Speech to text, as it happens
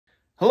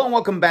Hello and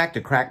welcome back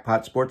to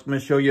Crackpot Sports. I'm going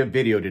to show you a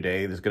video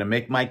today that's going to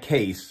make my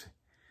case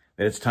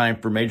that it's time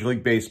for Major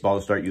League Baseball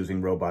to start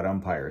using robot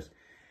umpires.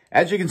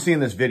 As you can see in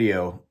this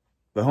video,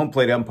 the home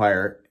plate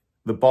umpire,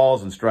 the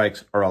balls and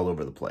strikes are all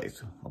over the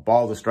place. A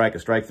ball is a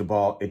strike's a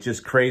ball. It's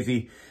just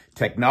crazy.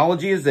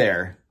 Technology is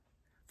there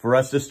for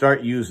us to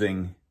start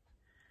using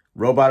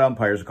robot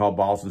umpires to call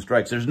balls and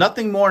strikes. There's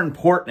nothing more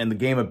important in the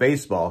game of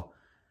baseball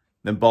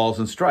than balls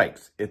and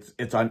strikes.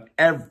 It's on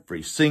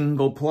every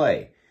single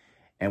play.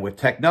 And with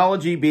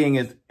technology being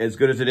as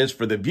good as it is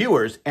for the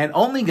viewers, and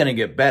only going to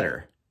get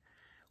better,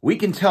 we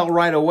can tell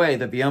right away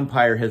that the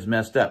umpire has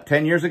messed up.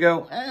 10 years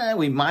ago,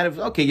 we might have,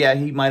 okay, yeah,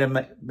 he might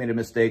have made a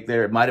mistake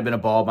there. It might have been a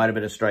ball, might have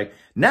been a strike.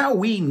 Now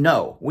we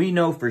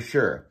know for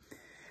sure.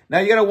 Now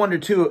you got to wonder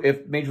too,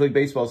 if Major League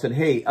Baseball said,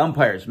 hey,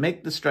 umpires,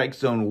 make the strike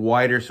zone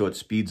wider so it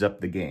speeds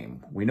up the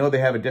game. We know they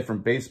have a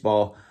different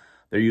baseball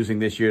they're using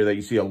this year that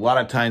you see a lot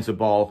of times the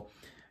ball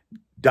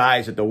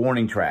dies at the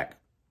warning track.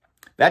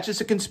 That's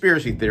just a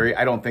conspiracy theory.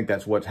 I don't think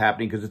that's what's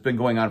happening because it's been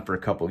going on for a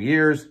couple of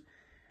years,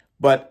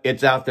 but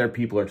it's out there.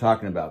 People are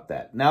talking about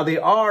that. Now they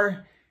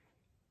are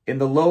in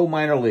the low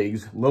minor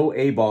leagues, low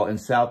A ball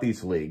and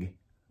Southeast League.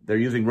 They're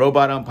using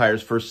robot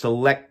umpires for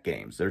select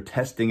games. They're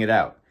testing it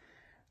out.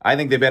 I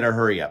think they better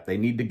hurry up. They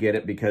need to get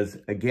it because,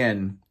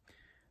 again,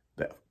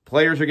 the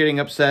players are getting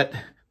upset.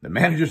 The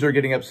managers are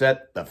getting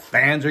upset. The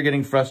fans are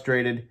getting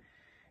frustrated.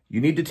 You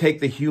need to take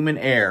the human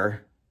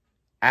error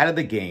out of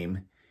the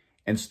game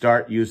and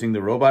start using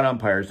the robot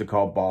umpires to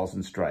call balls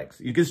and strikes.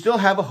 You can still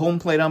have a home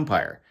plate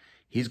umpire.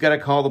 He's got to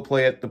call the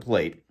play at the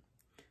plate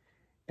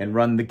and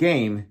run the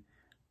game.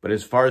 But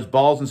as far as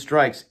balls and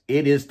strikes,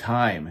 it is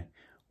time.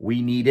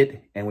 We need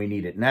it, and we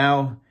need it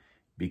now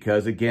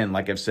because, again,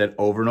 like I've said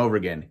over and over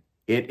again,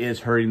 it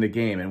is hurting the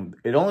game, and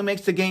it only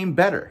makes the game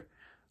better.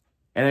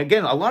 And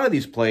again, a lot of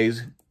these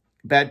plays,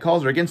 bad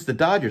calls are against the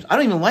Dodgers. I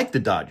don't even like the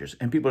Dodgers.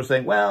 And people are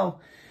saying,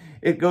 well,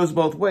 it goes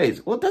both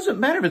ways. Well, it doesn't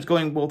matter if it's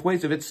going both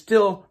ways if it's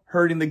still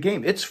hurting the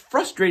game. It's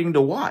frustrating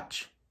to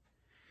watch.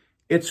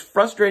 It's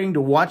frustrating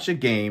to watch a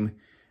game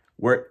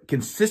where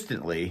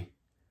consistently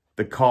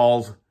the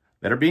calls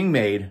that are being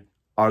made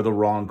are the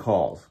wrong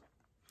calls.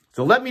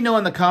 So let me know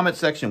in the comment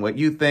section what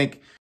you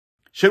think.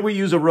 Should we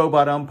use a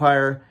robot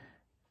umpire?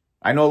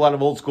 I know a lot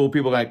of old school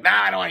people are like,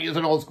 nah, I don't want to use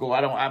an old school.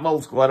 I'm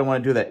old school. I don't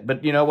want to do that.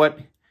 But you know what?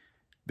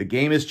 The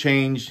game has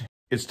changed.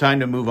 It's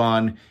time to move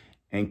on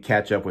and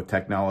catch up with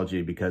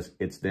technology because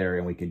it's there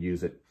and we can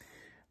use it.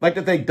 I'd like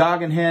to thank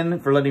Dog and Hen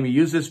for letting me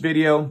use this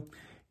video.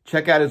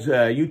 Check out his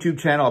YouTube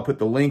channel. I'll put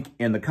the link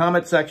in the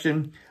comment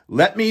section.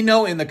 Let me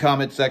know in the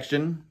comment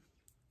section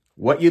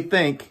what you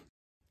think.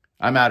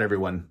 I'm out,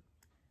 everyone.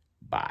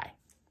 Bye.